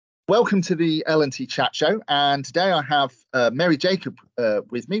Welcome to the L&T Chat Show, and today I have Mary Jacob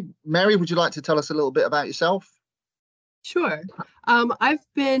with me. Mary, would you like to tell us a little bit about yourself? Sure. I've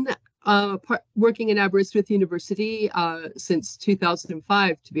been working in Aberystwyth University since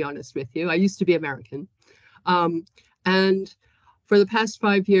 2005, to be honest with you. I used to be American. And for the past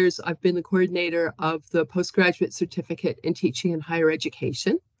 5 years, I've been the coordinator of the postgraduate certificate in teaching in higher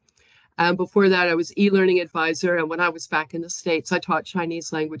education. And before that, I was e-learning advisor. And when I was back in the States, I taught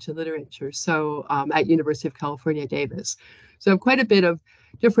Chinese language and literature. So at University of California, Davis. So I have quite a bit of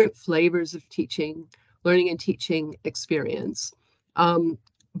different flavors of teaching, learning and teaching experience.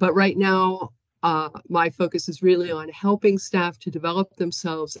 But right now, my focus is really on helping staff to develop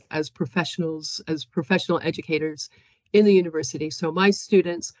themselves as professionals, as professional educators in the university. So my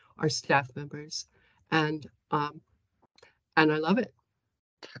students are staff members, and I love it.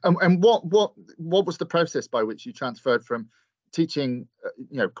 And what was the process by which you transferred from teaching,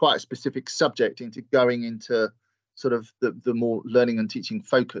 quite a specific subject into going into sort of the more learning and teaching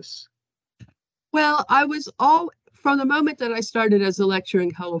focus? Well, from the moment that I started as a lecturer in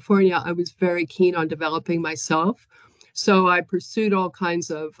California, I was very keen on developing myself. So I pursued all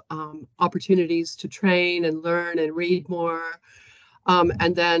kinds of opportunities to train and learn and read more.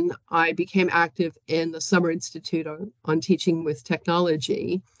 And then I became active in the Summer Institute on Teaching with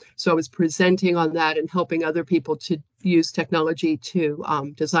Technology. So I was presenting on that and helping other people to use technology to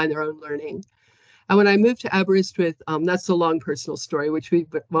design their own learning. And when I moved to Aberystwyth, that's a long personal story, which we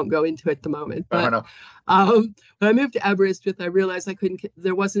won't go into at the moment. But when I moved to Aberystwyth, I realized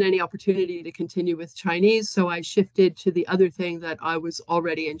there wasn't any opportunity to continue with Chinese. So I shifted to the other thing that I was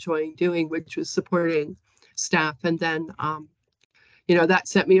already enjoying doing, which was supporting staff. And then that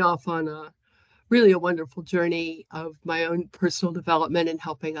set me off on a wonderful journey of my own personal development and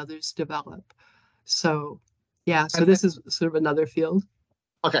helping others develop. So, yeah, so this is sort of another field.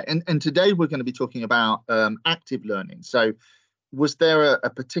 Okay, and today we're going to be talking about active learning. So was there a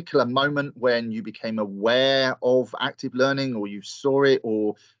particular moment when you became aware of active learning, or you saw it,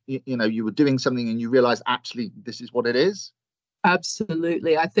 or you were doing something and you realized actually this is what it is?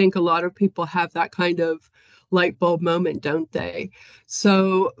 Absolutely. I think a lot of people have that kind of light bulb moment, don't they?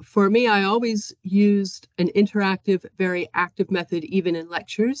 So for me, I always used an interactive, very active method, even in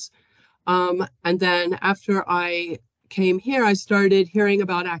lectures. And then after I came here, I started hearing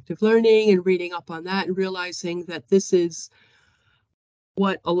about active learning and reading up on that and realizing that this is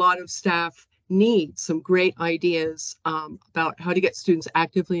what a lot of staff need, some great ideas about how to get students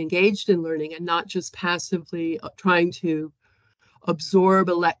actively engaged in learning and not just passively trying to absorb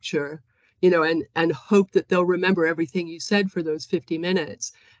a lecture, and hope that they'll remember everything you said for those 50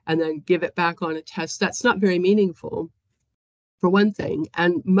 minutes and then give it back on a test. That's not very meaningful, for one thing.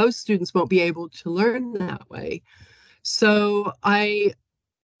 And most students won't be able to learn that way. So I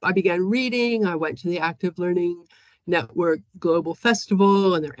began reading. I went to the Active Learning Network Global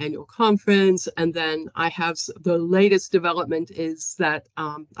Festival and their annual conference. And then I have the latest development is that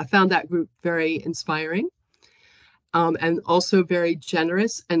I found that group very inspiring. And also very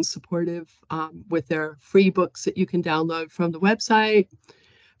generous and supportive with their free books that you can download from the website.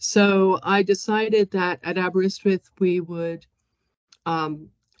 So I decided that at Aberystwyth we would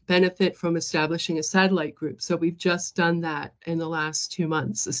benefit from establishing a satellite group. So we've just done that in the last 2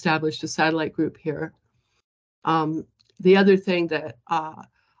 months, established a satellite group here. The other thing that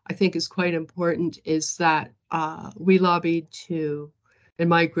I think is quite important is that in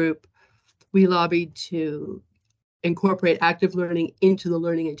my group, we lobbied to incorporate active learning into the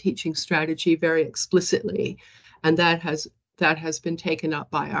learning and teaching strategy very explicitly. And that has been taken up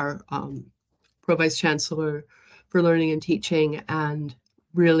by our Pro Vice Chancellor for Learning and Teaching. And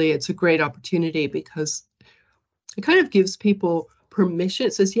really, it's a great opportunity because it kind of gives people permission.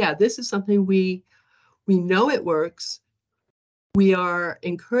 It says, yeah, this is something we know it works. We are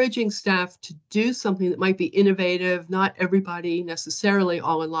encouraging staff to do something that might be innovative. Not everybody necessarily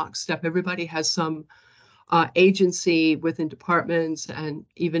all in lockstep. Everybody has some agency within departments and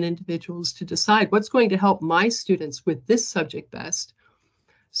even individuals to decide what's going to help my students with this subject best.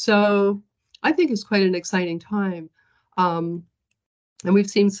 So I think it's quite an exciting time. And we've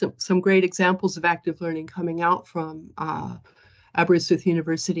seen some great examples of active learning coming out from Aberystwyth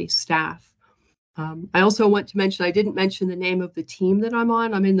University staff. I also want to mention, I didn't mention the name of the team that I'm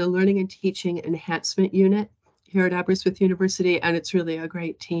on. I'm in the Learning and Teaching Enhancement Unit here at Aberystwyth University, and it's really a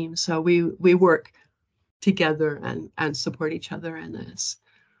great team. So we work together and support each other in this.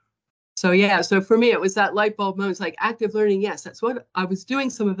 So yeah, so for me, it was that light bulb moment. It's like active learning, yes, that's what I was doing,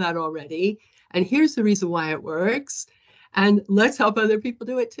 some of that already. And here's the reason why it works. And let's help other people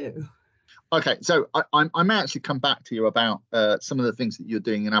do it too. Okay, so I may actually come back to you about some of the things that you're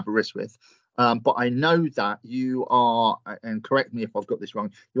doing in Aberystwyth, but I know that you are, and correct me if I've got this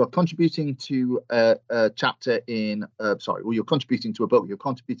wrong, you are contributing to a chapter in, sorry, well, you're contributing to a book, you're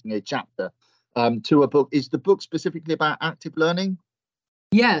contributing a chapter to a book. Is the book specifically about active learning?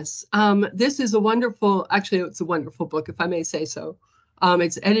 Yes, this is a wonderful, actually, it's a wonderful book, if I may say so.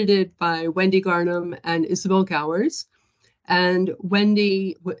 It's edited by Wendy Garnham and Isabel Gowers. And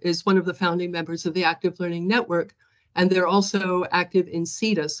Wendy is one of the founding members of the Active Learning Network, and they're also active in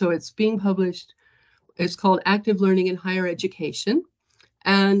CETA. So it's being published, it's called Active Learning in Higher Education,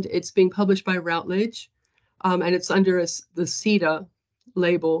 and it's being published by Routledge, and it's under the CETA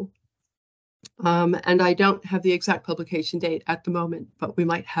label. And I don't have the exact publication date at the moment, but we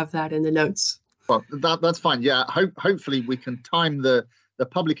might have that in the notes. Well, that's fine. Yeah, hopefully we can time the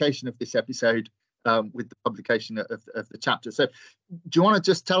publication of this episode with the publication of the chapter. So do you want to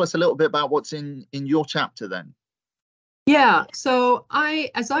just tell us a little bit about what's in your chapter then? Yeah, so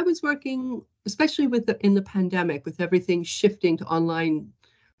as I was working, especially in the pandemic, with everything shifting to online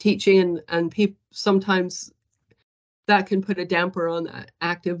teaching, and people sometimes that can put a damper on that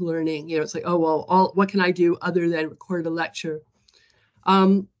active learning. You know, it's like, oh, well, what can I do other than record a lecture?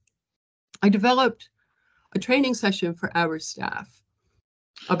 I developed a training session for our staff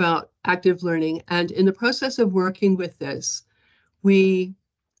about active learning. And in the process of working with this, it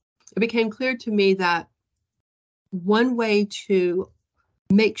became clear to me that one way to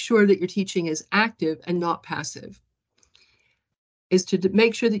make sure that your teaching is active and not passive is to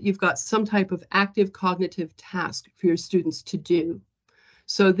make sure that you've got some type of active cognitive task for your students to do.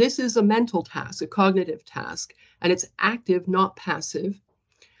 So this is a mental task, a cognitive task, and it's active, not passive.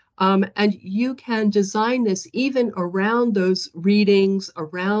 And you can design this even around those readings,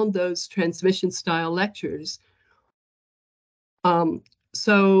 around those transmission style lectures.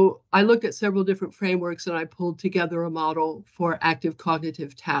 So I looked at several different frameworks and I pulled together a model for active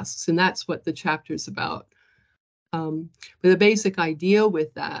cognitive tasks, and that's what the chapter's about. But the basic idea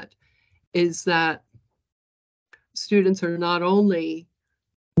with that is that students are not only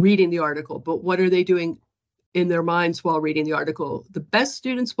reading the article, but what are they doing in their minds while reading the article? The best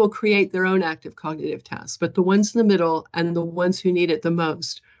students will create their own active cognitive tasks, but the ones in the middle and the ones who need it the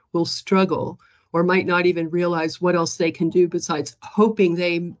most will struggle or might not even realize what else they can do besides hoping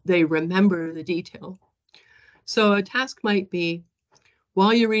they remember the detail. So a task might be,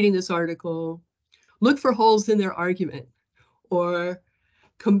 while you're reading this article, look for holes in their argument, or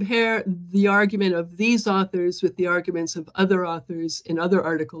compare the argument of these authors with the arguments of other authors in other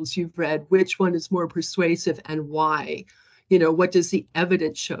articles you've read. Which one is more persuasive and why? You know, what does the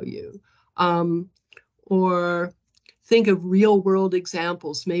evidence show you? Or think of real world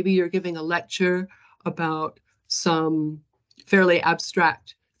examples. Maybe you're giving a lecture about some fairly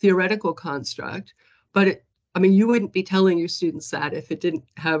abstract theoretical construct, but you wouldn't be telling your students that if it didn't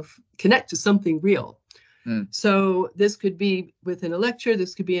connect to something real. So this could be within a lecture,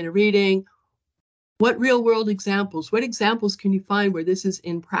 this could be in a reading. What real world examples, what examples can you find where this is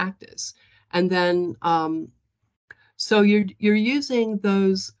in practice? And then, so you're using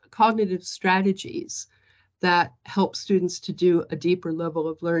those cognitive strategies that help students to do a deeper level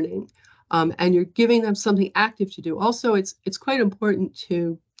of learning. And you're giving them something active to do. Also, it's quite important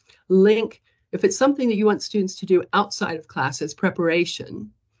to link, if it's something that you want students to do outside of class as preparation,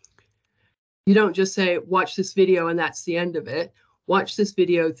 you don't just say, watch this video and that's the end of it. Watch this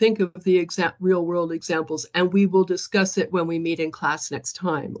video, think of the real world examples, and we will discuss it when we meet in class next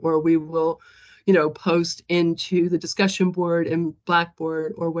time, or we will, post into the discussion board in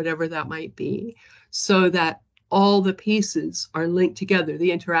Blackboard or whatever that might be, so that all the pieces are linked together.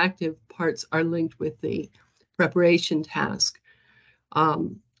 The interactive parts are linked with the preparation task.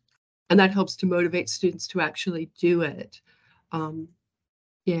 And that helps to motivate students to actually do it.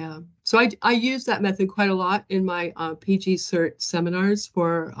 Yeah, so I use that method quite a lot in my PG Cert seminars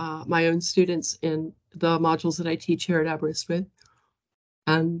for my own students in the modules that I teach here at Aberystwyth.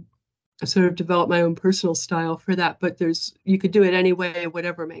 And I sort of developed my own personal style for that, but you could do it any way,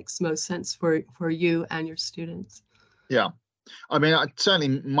 whatever makes most sense for you and your students. Yeah,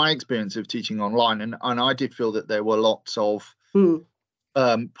 certainly my experience of teaching online, and I did feel that there were lots of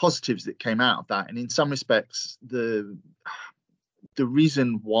positives that came out of that. And in some respects, the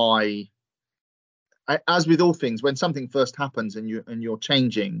reason why, as with all things, when something first happens and you're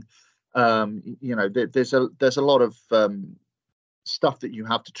changing, there's a lot of stuff that you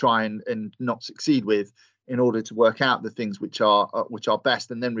have to try and not succeed with in order to work out the things which are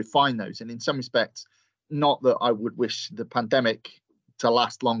best, and then refine those. And in some respects, not that I would wish the pandemic to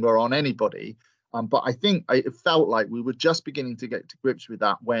last longer on anybody, But I think it felt like we were just beginning to get to grips with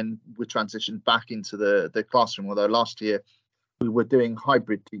that when we transitioned back into the classroom. Although last year we were doing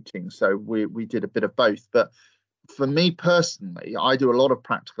hybrid teaching, so we did a bit of both. But for me personally, I do a lot of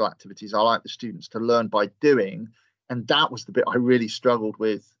practical activities. I like the students to learn by doing, and that was the bit I really struggled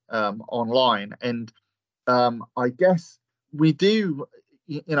with online. And I guess we do,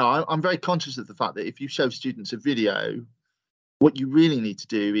 I'm very conscious of the fact that if you show students a video, what you really need to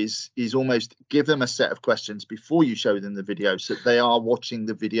do is almost give them a set of questions before you show them the video, so that they are watching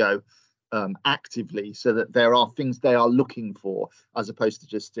the video actively, so that there are things they are looking for, as opposed to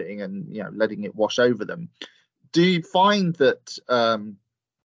just sitting and letting it wash over them. Do you find that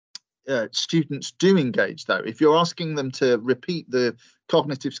students do engage, though, if you're asking them to repeat the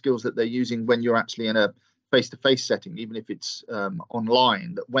cognitive skills that they're using when you're actually in a face-to-face setting, even if it's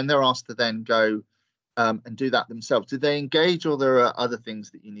online, that when they're asked to then go and do that themselves, do they engage, or there are other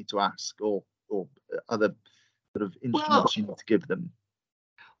things that you need to ask, or other sort of instruments you need to give them?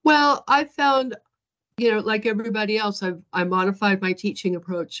 Well, I found, like everybody else, I modified my teaching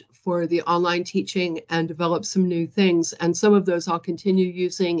approach for the online teaching and developed some new things. And some of those I'll continue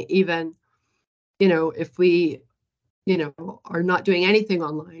using even, if we, are not doing anything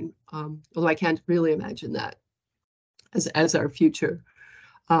online, although I can't really imagine that as our future.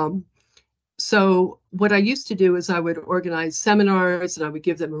 So what I used to do is I would organize seminars and I would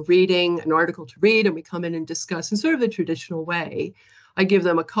give them a reading, an article to read, and we come in and discuss in sort of the traditional way. I give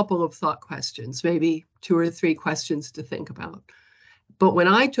them a couple of thought questions, maybe 2 or 3 questions to think about. But when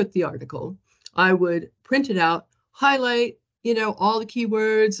I took the article, I would print it out, highlight, all the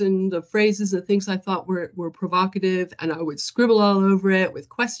keywords and the phrases and things I thought were provocative, and I would scribble all over it with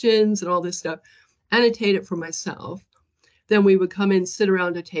questions and all this stuff, annotate it for myself. Then we would come in, sit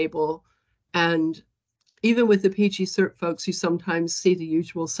around a table, and even with the PG Cert folks, you sometimes see the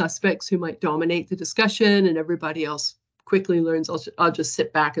usual suspects who might dominate the discussion, and everybody else quickly learns I'll just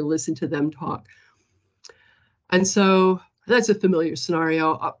sit back and listen to them talk. And so that's a familiar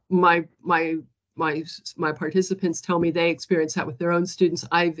scenario. My participants tell me they experience that with their own students.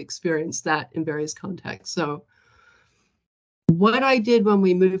 I've experienced that in various contexts. So what I did when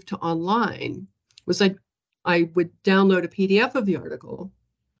we moved to online was I would download a PDF of the article,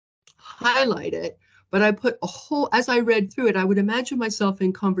 highlight it, but I put as I read through it, I would imagine myself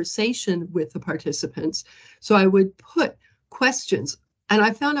in conversation with the participants. So I would put questions, and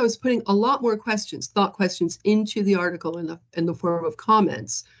I found I was putting a lot more questions, thought questions, into the article in the form of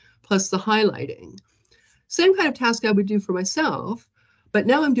comments, plus the highlighting. Same kind of task I would do for myself, but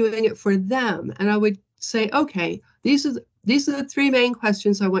now I'm doing it for them. And I would say, okay, these are the 3 main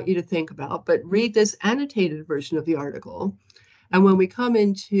questions I want you to think about, but read this annotated version of the article. And when we come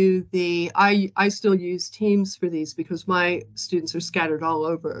into I still use Teams for these because my students are scattered all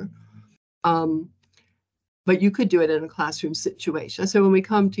over. But you could do it in a classroom situation. So when we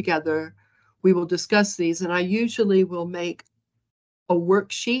come together, we will discuss these, and I usually will make a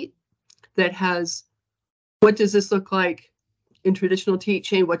worksheet that has, what does this look like in traditional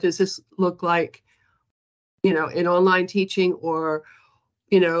teaching? What does this look like, in online teaching? Or,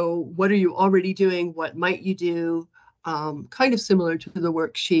 what are you already doing? What might you do? Kind of similar to the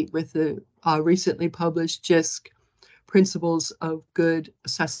worksheet with the recently published JISC Principles of Good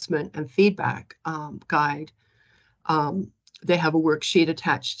Assessment and Feedback guide. They have a worksheet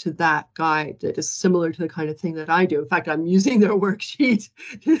attached to that guide that is similar to the kind of thing that I do. In fact, I'm using their worksheet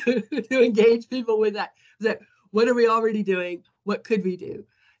to engage people with that. What are we already doing? What could we do?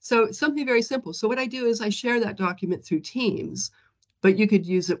 So it's something very simple. So what I do is I share that document through Teams, but you could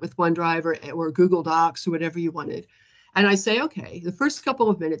use it with OneDrive or Google Docs or whatever you wanted. And I say, okay, the first couple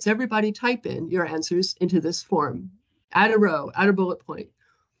of minutes, everybody type in your answers into this form, add a row, add a bullet point.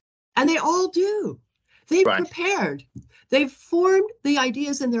 And they all do. They've prepared. They've formed the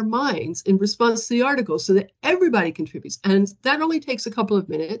ideas in their minds in response to the article so that everybody contributes. And that only takes a couple of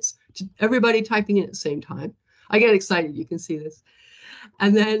minutes to everybody typing in at the same time. I get excited. You can see this.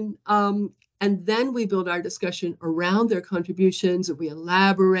 And then we build our discussion around their contributions. We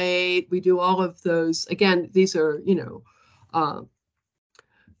elaborate. We do all of those. Again, these are,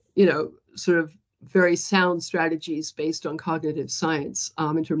 sort of very sound strategies based on cognitive science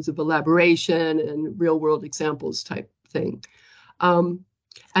in terms of elaboration and real world examples type thing. And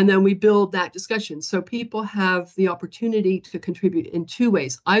then we build that discussion. So people have the opportunity to contribute in 2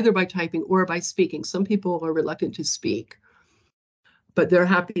 ways, either by typing or by speaking. Some people are reluctant to speak, but they're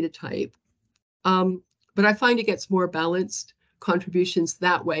happy to type. But I find it gets more balanced contributions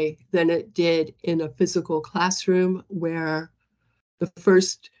that way than it did in a physical classroom, where the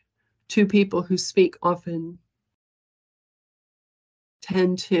first 2 people who speak often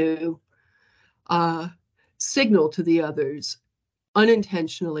tend to signal to the others,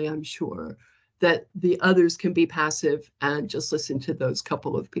 unintentionally, I'm sure, that the others can be passive and just listen to those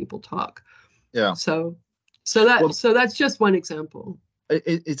couple of people talk. Yeah. So that's just one example.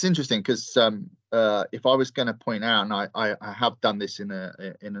 It's interesting because if I was going to point out, and I have done this in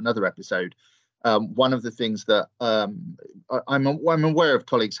another episode, one of the things that I'm aware of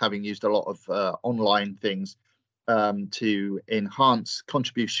colleagues having used a lot of online things to enhance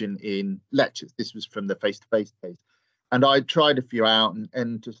contribution in lectures. This was from the face-to-face case. And I tried a few out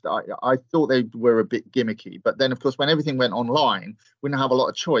and just I thought they were a bit gimmicky. But then, of course, when everything went online, we didn't have a lot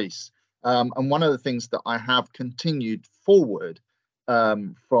of choice. And one of the things that I have continued forward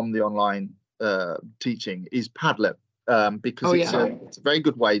from the online teaching is Padlet. Because it's a very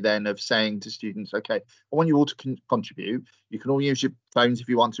good way then of saying to students, okay, I want you all to contribute. You can all use your phones if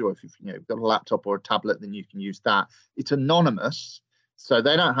you want to, or if you've got a laptop or a tablet, then you can use that. It's anonymous, so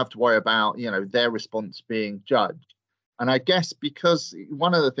they don't have to worry about their response being judged. And I guess because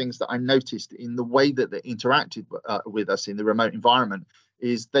one of the things that I noticed in the way that they interacted with us in the remote environment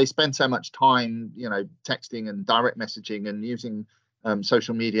is they spend so much time, texting and direct messaging and using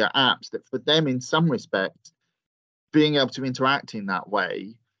social media apps that for them, in some respects, being able to interact in that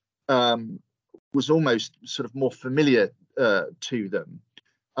way was almost sort of more familiar to them.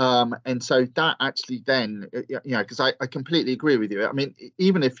 And so that actually then, because I completely agree with you. I mean,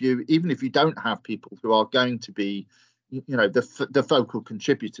 even if you don't have people who are going to be, the focal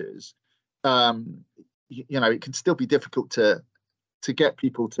contributors, it can still be difficult to get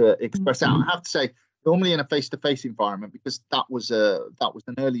people to express out. I have to say, normally in a face-to-face environment, because that was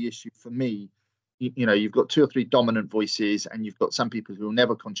an early issue for me. You've got 2 or 3 dominant voices, and you've got some people who will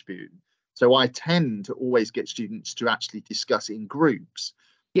never contribute. So I tend to always get students to actually discuss in groups.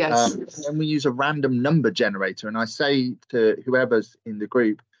 Yes. And we use a random number generator, and I say to whoever's in the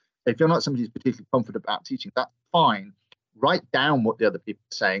group, if you're not somebody who's particularly confident about teaching, that's fine. Write down what the other people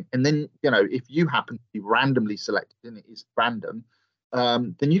are saying, and then if you happen to be randomly selected, and it is random,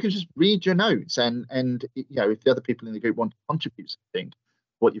 then you can just read your notes, and if the other people in the group want to contribute something,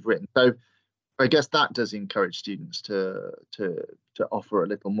 what you've written. So I guess that does encourage students to offer a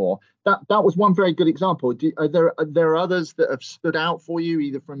little more. That was one very good example. Are there others that have stood out for you,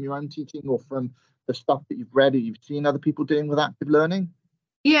 either from your own teaching or from the stuff that you've read or you've seen other people doing with active learning?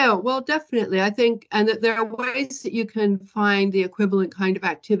 Yeah, well, definitely. I think, and that there are ways that you can find the equivalent kind of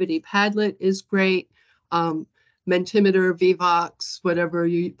activity. Padlet is great. Mentimeter, Vivox, whatever,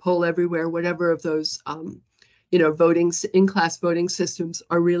 you Poll Everywhere, whatever of those, voting in-class voting systems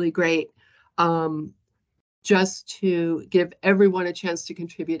are really great. Just to give everyone a chance to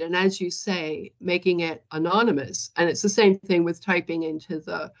contribute. And as you say, making it anonymous. And it's the same thing with typing into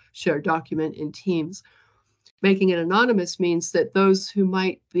the shared document in Teams. Making it anonymous means that those who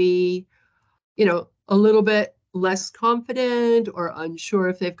might be, a little bit less confident or unsure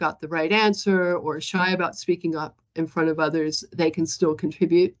if they've got the right answer or shy about speaking up in front of others, they can still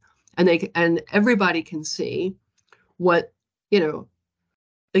contribute. And everybody can see what,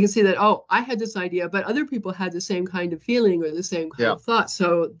 they can see that, oh, I had this idea, but other people had the same kind of feeling or the same kind of thought.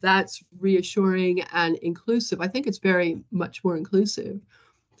 So that's reassuring and inclusive. I think it's very much more inclusive.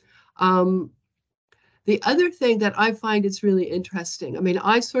 The other thing that I find is really interesting, I mean,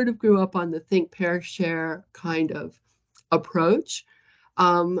 I sort of grew up on the think, pair, share kind of approach,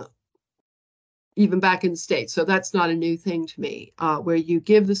 even back in the States. So that's not a new thing to me, where you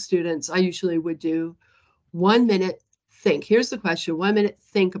give the students, I usually would do 1 minute think. Here's the question, 1 minute,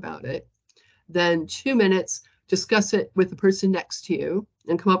 think about it. Then 2 minutes, discuss it with the person next to you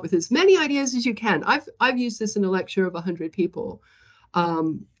and come up with as many ideas as you can. I've used this in a lecture of 100 people.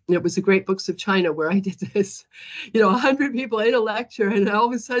 It was the Great Books of China where I did this, 100 people in a lecture, and all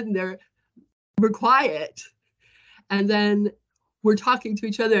of a sudden we're quiet. And then we're talking to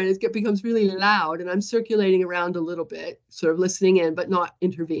each other, and it becomes really loud, and I'm circulating around a little bit, sort of listening in, but not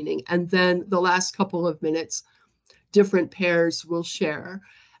intervening. And then the last couple of minutes, different pairs will share.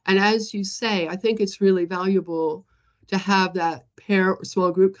 And as you say, I think it's really valuable to have that pair or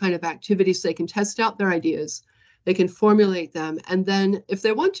small group kind of activity so they can test out their ideas, they can formulate them, and then if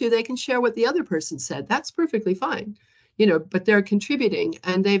they want to, they can share what the other person said. That's perfectly fine, but they're contributing,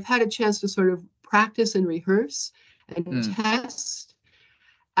 and they've had a chance to sort of practice and rehearse and test,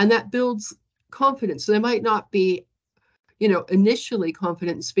 and that builds confidence. So they might not be, initially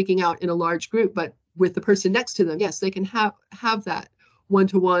confident in speaking out in a large group, but with the person next to them, yes, they can have that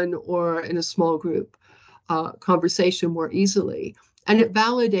one-to-one or in a small group conversation more easily. And it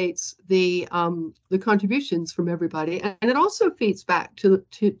validates the contributions from everybody. And it also feeds back to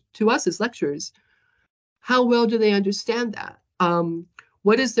us as lecturers. How well do they understand that?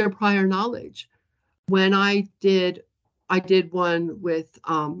 What is their prior knowledge? when I did one with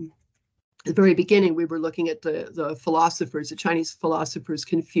at the very beginning, we were looking at the philosophers, the Chinese philosophers,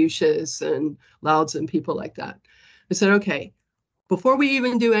 Confucius and Lao Tzu and people like that. I said, okay, before we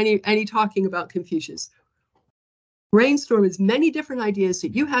even do any talking about Confucius, brainstorm as many different ideas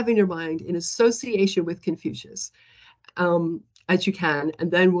that you have in your mind in association with Confucius as you can, and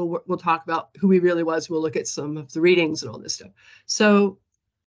then we'll talk about who he really was. We'll look at some of the readings and all this stuff. So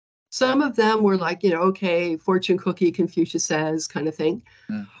some of them were like, okay, fortune cookie, Confucius says, kind of thing.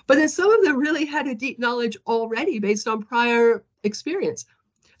 Mm. But then some of them really had a deep knowledge already based on prior experience.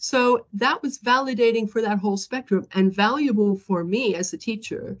 So that was validating for that whole spectrum and valuable for me as a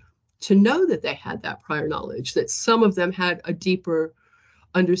teacher to know that they had that prior knowledge, that some of them had a deeper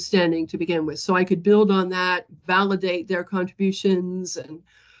understanding to begin with. So I could build on that, validate their contributions, and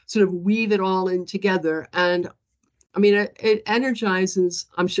sort of weave it all in together. And I mean, it energizes.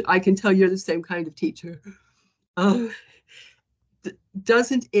 I'm sure I can tell you're the same kind of teacher.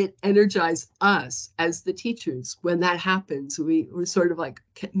 Doesn't it energize us as the teachers when that happens? We're sort of like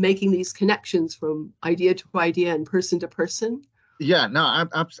making these connections from idea to idea and person to person. Yeah, no,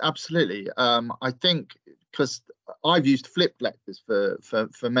 absolutely. I think because I've used flipped lectures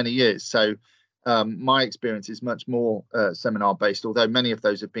for many years, so my experience is much more seminar based. Although many of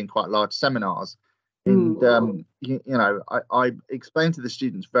those have been quite large seminars. And I explained to the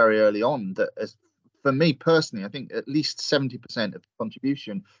students very early on that, for me personally, I think at least 70% of the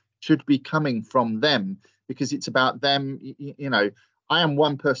contribution should be coming from them, because it's about them. I am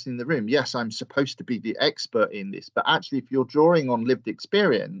one person in the room. Yes, I'm supposed to be the expert in this, but actually, if you're drawing on lived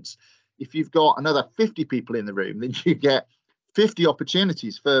experience, if you've got another 50 people in the room, then you get 50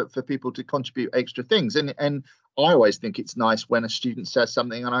 opportunities for people to contribute extra things. And I always think it's nice when a student says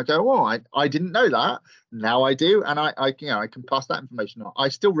something and I go, oh, I didn't know that. Now I do. And I can pass that information on. I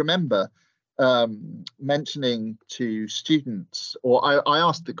still remember mentioning to students, or I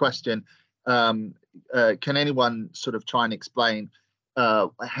asked the question, can anyone sort of try and explain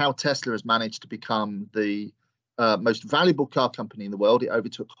how Tesla has managed to become the most valuable car company in the world? It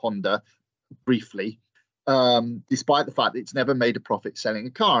overtook Honda briefly, despite the fact that it's never made a profit selling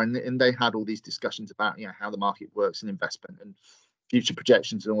a car. And they had all these discussions about how the market works and investment and future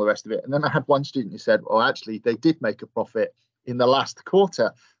projections and all the rest of it. And then I had one student who said, well, actually, they did make a profit in the last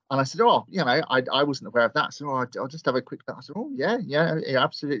quarter. And I said, oh, I wasn't aware of that. So I'll just have a quick look. I said, oh, yeah, you're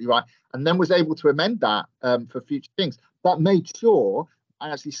absolutely right. And then was able to amend that for future things. But made sure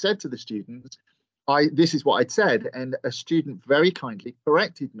I actually said to the students, this is what I'd said. And a student very kindly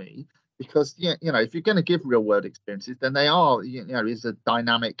corrected me, because, if you're going to give real world experiences, then they are, is a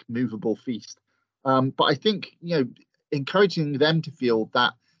dynamic, movable feast. But I think, encouraging them to feel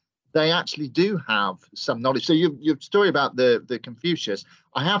that they actually do have some knowledge. So your story about the Confucius,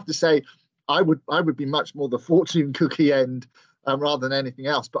 I have to say, I would be much more the fortune cookie end rather than anything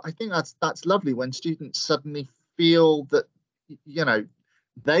else. But I think that's lovely when students suddenly feel that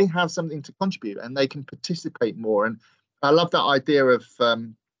they have something to contribute and they can participate more. And I love that idea of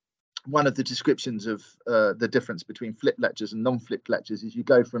one of the descriptions of the difference between flipped lectures and non-flipped lectures is you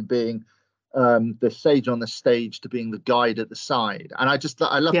go from being the sage on the stage to being the guide at the side. And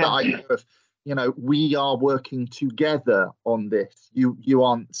I love that idea of, we are working together on this. You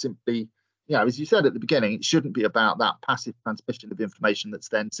aren't simply, as you said at the beginning, it shouldn't be about that passive transmission of information that's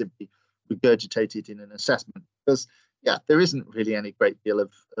then simply regurgitated in an assessment, because there isn't really any great deal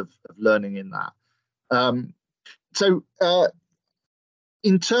of learning in that. So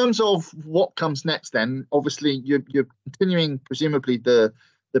in terms of what comes next, then obviously you're continuing presumably the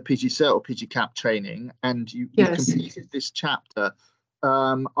PG Cert or PG Cap training, and you've completed this chapter.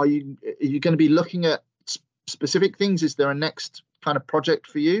 Are you going to be looking at specific things? Is there a next kind of project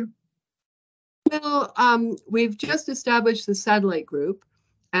for you? Well, we've just established the satellite group,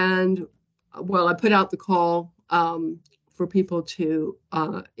 and I put out the call for people to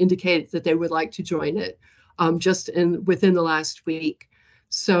indicate that they would like to join it just within the last week.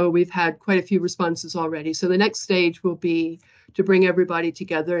 So we've had quite a few responses already. So the next stage will be to bring everybody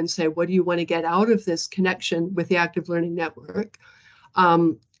together and say, what do you want to get out of this connection with the Active Learning Network?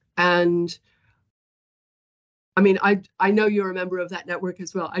 And I mean, I know you're a member of that network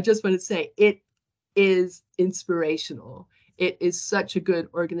as well. I just want to say it is inspirational. It is such a good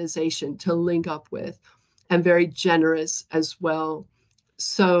organization to link up with, and very generous as well.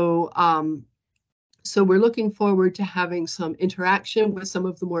 So so we're looking forward to having some interaction with some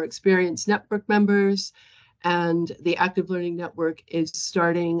of the more experienced network members. And the Active Learning Network is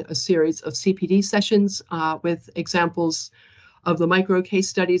starting a series of CPD sessions with examples of the micro case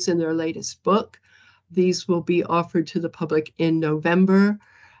studies in their latest book. These will be offered to the public in November.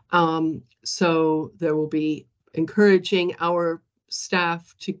 So there will be encouraging our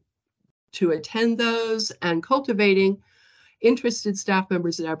staff to attend those and cultivating interested staff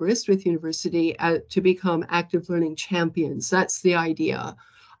members at Aberystwyth University to become active learning champions. That's the idea.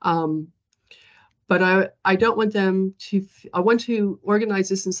 But I don't want them to, I want to organize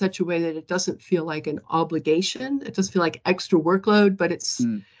this in such a way that it doesn't feel like an obligation. It doesn't feel like extra workload, but it's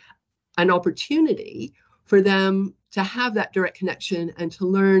an opportunity for them to have that direct connection and to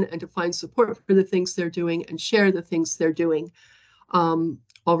learn and to find support for the things they're doing and share the things they're doing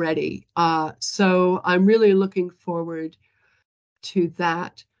already. So I'm really looking forward to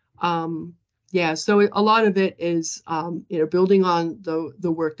that. Yeah, so a lot of it is, building on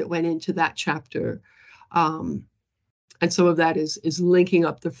the work that went into that chapter. And some of that is linking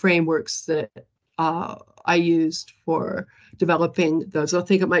up the frameworks that I used for developing those. I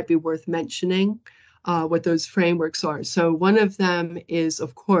think it might be worth mentioning what those frameworks are. So one of them is,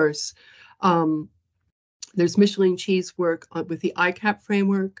 of course, there's Micheline Chee's work with the ICAP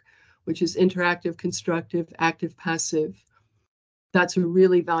framework, which is interactive, constructive, active, passive. That's a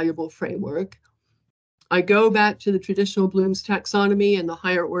really valuable framework. I go back to the traditional Bloom's taxonomy and the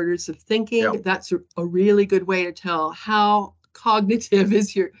higher orders of thinking. Yep. That's a really good way to tell how cognitive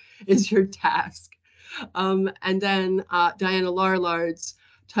is your task. And then Diana Larlard's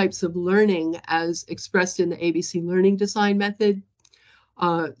types of learning as expressed in the ABC learning design method.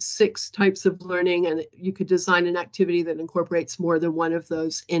 6 types of learning, and you could design an activity that incorporates more than one of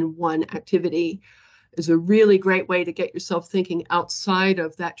those in one activity. Is a really great way to get yourself thinking outside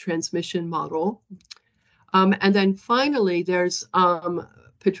of that transmission model. And then finally, there's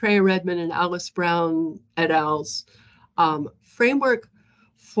Petrea Redmond and Alice Brown et al.'s framework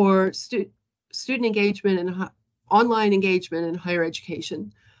for student engagement and online engagement in higher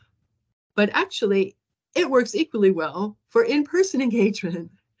education. But actually, it works equally well for in-person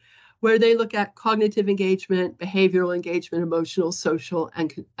engagement, where they look at cognitive engagement, behavioral engagement, emotional, social,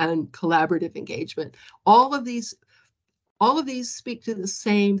 and collaborative engagement. All of these speak to the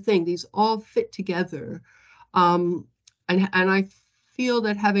same thing. These all fit together. And I feel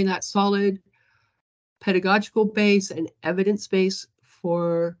that having that solid pedagogical base and evidence base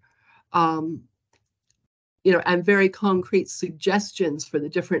for, and very concrete suggestions for the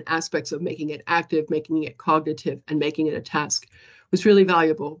different aspects of making it active, making it cognitive, and making it a task was really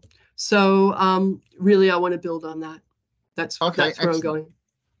valuable. So really, I want to build on that. That's where I'm going.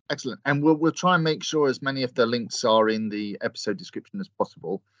 Excellent. And we'll try and make sure as many of the links are in the episode description as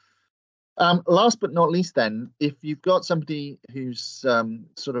possible. Last but not least, then, if you've got somebody who's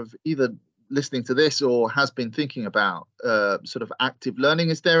sort of either listening to this or has been thinking about sort of active learning,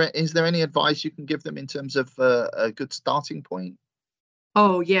 is there any advice you can give them in terms of a good starting point?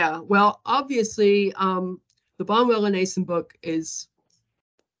 Oh, yeah. Well, obviously, the Bonwell and Asen book is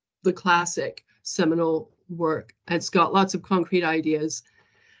the classic seminal work. It's got lots of concrete ideas.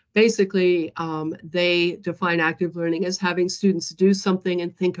 Basically, they define active learning as having students do something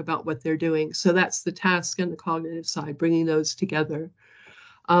and think about what they're doing. So that's the task and the cognitive side, bringing those together.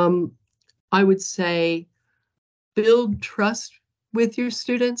 I would say build trust with your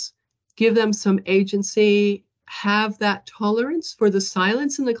students, give them some agency, have that tolerance for the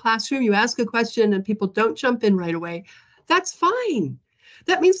silence in the classroom. You ask a question and people don't jump in right away. That's fine.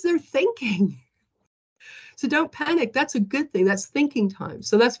 That means they're thinking. So don't panic. That's a good thing. That's thinking time.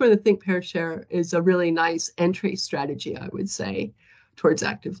 So that's where the Think, Pair, Share is a really nice entry strategy, I would say, towards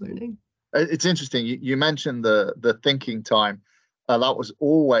active learning. It's interesting. You mentioned the thinking time. That was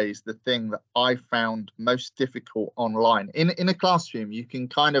always the thing that I found most difficult online. In a classroom, you can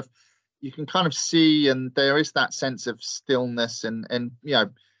kind of see, and there is that sense of stillness, and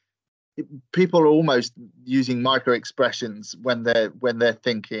people are almost using micro expressions when they're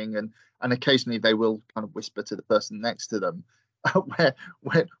thinking, and occasionally they will kind of whisper to the person next to them.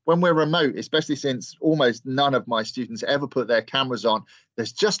 When we're remote, especially since almost none of my students ever put their cameras on,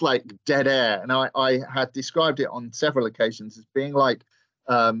 there's just like dead air. And I had described it on several occasions as being like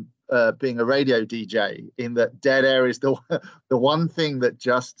being a radio DJ, in that dead air is the one thing that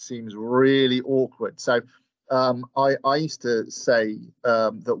just seems really awkward. So I used to say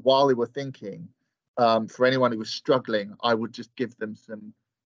that while they were thinking, for anyone who was struggling, I would just give them some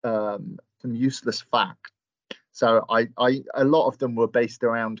useless fact. So a lot of them were based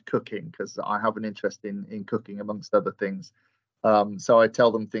around cooking, because I have an interest in cooking amongst other things. So I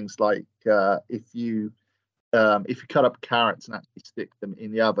tell them things like, if you cut up carrots and actually stick them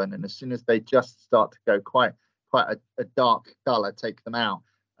in the oven, and as soon as they just start to go quite a dark color, take them out,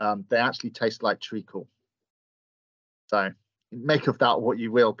 they actually taste like treacle. So make of that what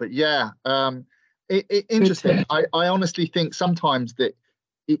you will. But yeah, interesting. I honestly think sometimes that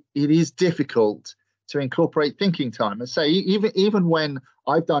it is difficult to incorporate thinking time. And say even when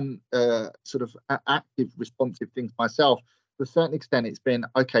I've done sort of active, responsive things myself, to a certain extent, it's been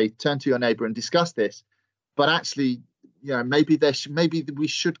okay. Turn to your neighbour and discuss this. But actually, maybe we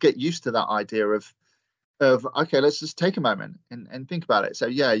should get used to that idea of okay, let's just take a moment and think about it. So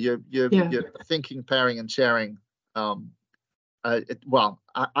yeah, you're thinking, pairing, and sharing. I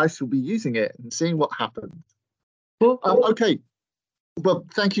shall be using it and seeing what happens. Cool. Okay. Well,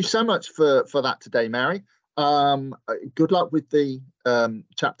 thank you so much for that today, Mary. Good luck with the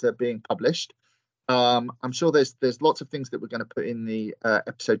chapter being published. I'm sure there's lots of things that we're going to put in the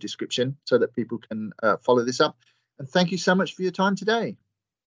episode description so that people can follow this up. And thank you so much for your time today.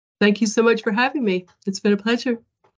 Thank you so much for having me. It's been a pleasure.